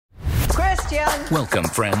Christian. Welcome,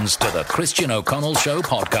 friends, to the Christian O'Connell Show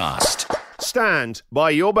podcast. Stand by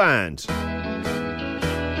your band.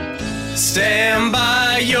 Stand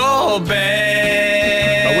by your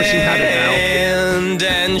band. I wish he had it now.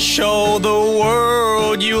 And show the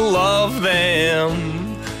world you love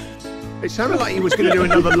them. It sounded like he was going to do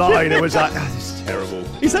another line. It was like, this is terrible.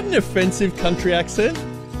 Is that an offensive country accent?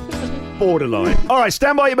 Borderline. All right,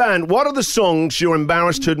 stand by your band. What are the songs you're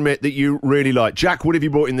embarrassed to admit that you really like? Jack, what have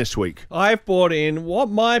you brought in this week? I've brought in what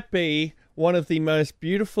might be one of the most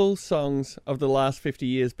beautiful songs of the last 50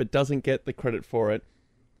 years, but doesn't get the credit for it.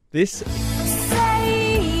 This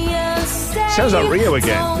sounds like Rio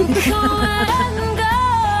again.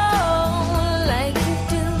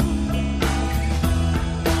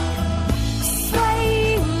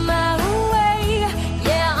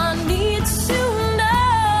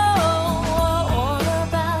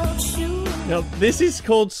 Now, this is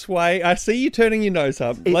called Sway. I see you turning your nose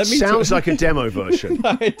up. It sounds like a demo version.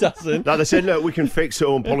 No, it doesn't. Like they said, look, we can fix it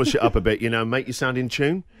all and polish it up a bit, make you sound in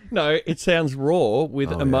tune. No, it sounds raw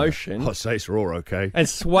with emotion. Yeah. I'd say it's raw, okay. And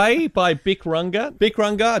Sway by Bic Runga. Bic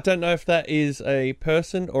Runga, I don't know if that is a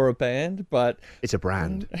person or a band, but... It's a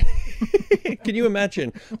brand. Can you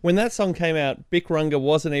imagine? When that song came out, Bic Runga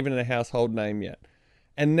wasn't even a household name yet.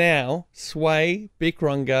 And now, Sway, Bic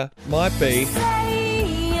Runga might be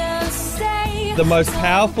the most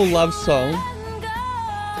powerful love song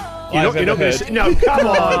I've ever heard. No, come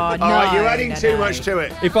on. All right, you're adding too much to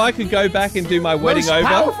it. If I could go back and do my wedding most over...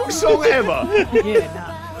 powerful song ever.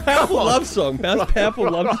 Powerful love song. Most powerful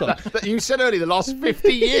love song. But you said earlier the last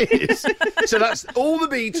 50 years. So that's all the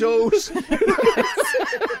Beatles.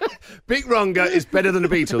 Bic Runga is better than the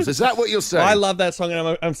Beatles. Is that what you're saying? I love that song,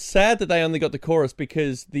 and I'm sad that they only got the chorus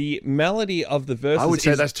because the melody of the verses... I would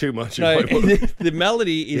say that's too much. No, the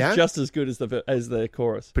melody is just as good as the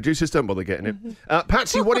chorus. Producers, don't bother getting it.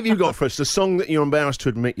 Patsy, what have you got for us? The song that you're embarrassed to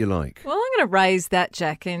admit you like? Well, I'm going to raise that,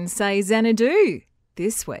 Jack, and say Xanadu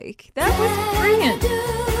this week. That was brilliant.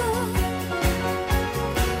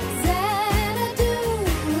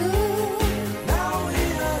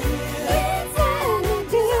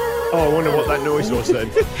 Oh, I wonder what that noise was then.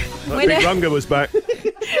 Like Bic Runga was back.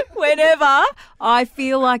 Whenever I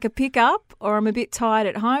feel like a pickup or I'm a bit tired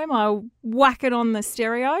at home, I whack it on the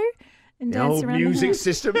stereo and dance old around music the house.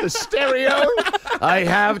 system, the stereo. I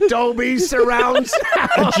have Dolby surround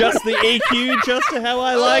sound. Adjust the EQ just to how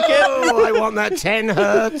I like it. Oh, I want that 10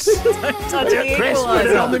 hertz. Touch the Chris, put it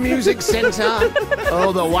equalizer. on the music centre.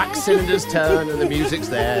 Oh, the wax cylinders turn and the music's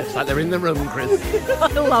there. It's like they're in the room, Chris. I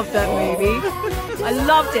love that movie. I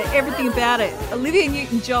loved it, everything about it. Olivia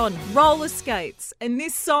Newton-John, roller skates, and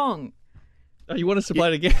this song. Oh, you want us to play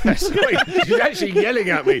it again? Sorry, she's actually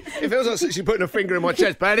yelling at me. It feels like she's putting a finger in my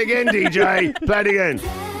chest. Play it again, DJ. Play it again.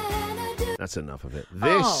 That's enough of it.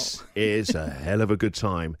 This is a hell of a good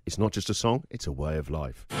time. It's not just a song, it's a way of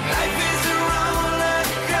life.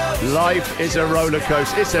 Life is a roller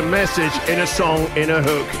coaster. It's a message in a song, in a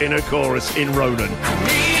hook, in a chorus, in Ronan.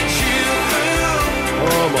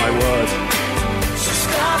 Oh, my word.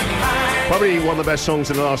 Probably one of the best songs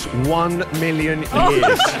in the last 1 million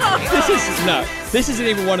years. This isn't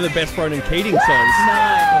even one of the best Ronan Keating songs.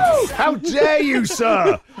 No. How dare you,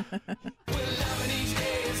 sir?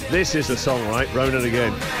 This is the song, right? Ronan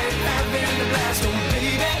again.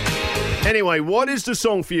 Anyway, what is the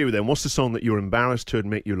song for you then? What's the song that you're embarrassed to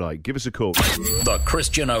admit you like? Give us a call. The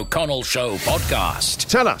Christian O'Connell Show podcast.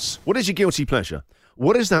 Tell us, what is your guilty pleasure?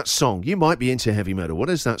 What is that song? You might be into heavy metal. What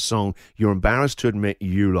is that song you're embarrassed to admit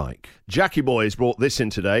you like? Jackie Boy has brought this in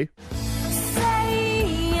today.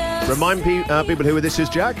 Remind people who this is,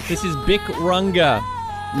 Jack. This is Bic Runga,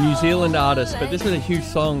 New Zealand artist, but this was a huge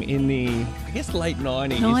song in the, I guess, late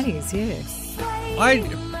 90s. 90s,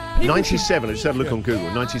 yeah. 97. I just had a look on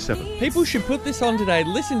Google. 97. People should put this on today.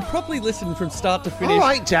 Properly listen from start to finish. All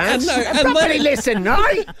right, Dan. Properly listen,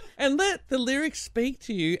 right? And let the lyrics speak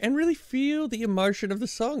to you and really feel the emotion of the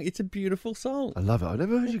song. It's a beautiful song. I love it. I've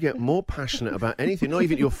never heard you get more passionate about anything, not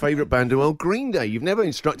even your favourite band, well, Green Day. You've never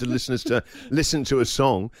instructed listeners to listen to a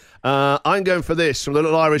song. I'm going for this from the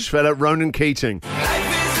little Irish fella, Ronan Keating.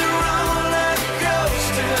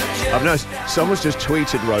 I've noticed someone's just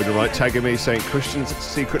tweeted Ronan, right, tagging me saying Christian's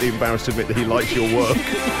secretly embarrassed to admit that he likes your work.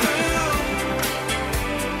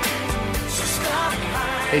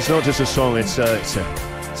 It's not just a song, it's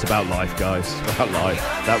about life, guys. It's about life.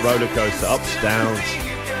 That roller coaster, ups, downs.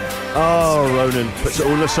 Oh, Ronan puts it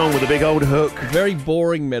all in a song with a big old hook. Very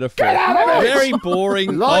boring metaphor. Get out of it! Very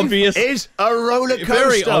boring, Life obvious. is a roller coaster.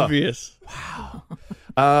 Very obvious.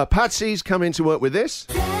 Wow. Patsy's come in to work with this.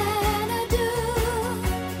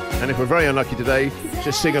 And if we're very unlucky today,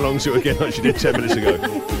 just sing along to it again like she did 10 minutes ago.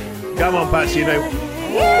 Come on, Patsy. You know,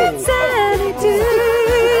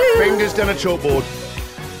 fingers down a chalkboard.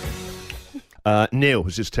 Neil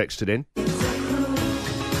has just texted in.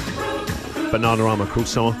 Bananarama, cool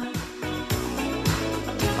song.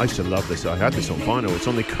 I used to love this. I had this on vinyl. It's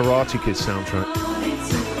on the Karate Kid soundtrack.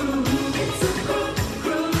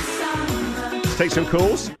 Let's take some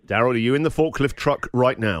calls. Daryl, are you in the forklift truck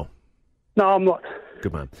right now? No, I'm not.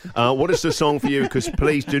 Good man. What is the song for you? Because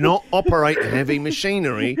please do not operate heavy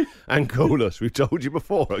machinery and call us. We've told you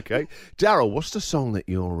before, okay? Daryl, what's the song that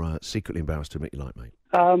you're secretly embarrassed to admit you like, mate?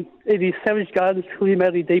 It is Savage Garden's Truly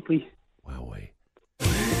Madly Deeply. Wowee.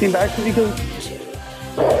 It's embarrassing because...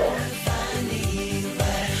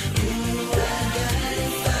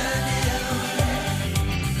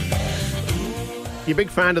 You a big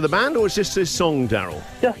fan of the band, or is this this song, Daryl?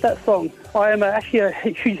 Just that song. I am actually a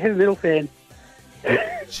huge heavy metal fan.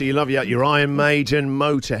 So you love your Iron Maiden,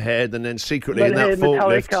 Motorhead, and then secretly in that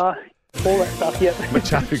forklift... Metallica, all that stuff, yep.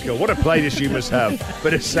 Metallica. What a playlist you must have.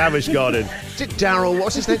 But it's Savage Garden. Is it Daryl?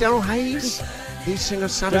 What's his name? Daryl Hayes? He's singer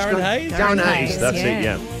Savage Garden. Hayes? Darren Hayes. That's it,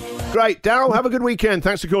 yeah. Great. Daryl, have a good weekend.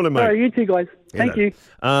 Thanks for calling, mate. You too, guys. Thank you.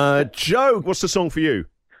 Joe, what's the song for you?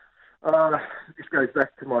 This goes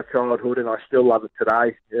back to my childhood, and I still love it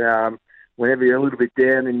today. Whenever you're a little bit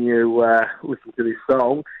down and you listen to this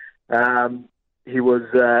song, he was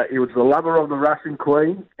the lover of the Russian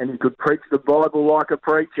Queen, and he could preach the Bible like a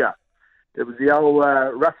preacher. It was the old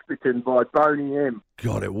Rasputin by Boney M.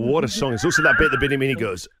 God, what a song. It's also that bit at the beginning he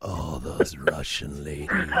goes, oh, those Russian ladies.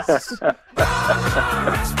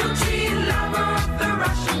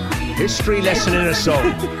 History lesson in a song.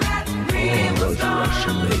 Oh, those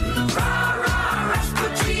Russian ladies.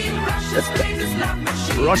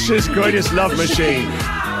 Russia's greatest love machine.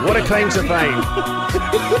 What a claim to fame.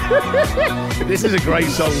 This is a great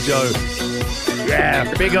song, Joe.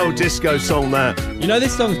 Yeah, big old disco song, that. You know,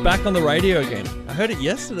 this song's back on the radio again. I heard it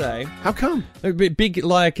yesterday. How come? A big,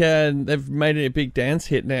 like, they've made it a big dance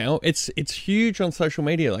hit now. It's huge on social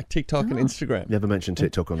media, like TikTok and Instagram. Never mention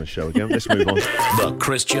TikTok on the show again. Let's move on. The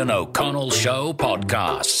Christian O'Connell Show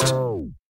Podcast.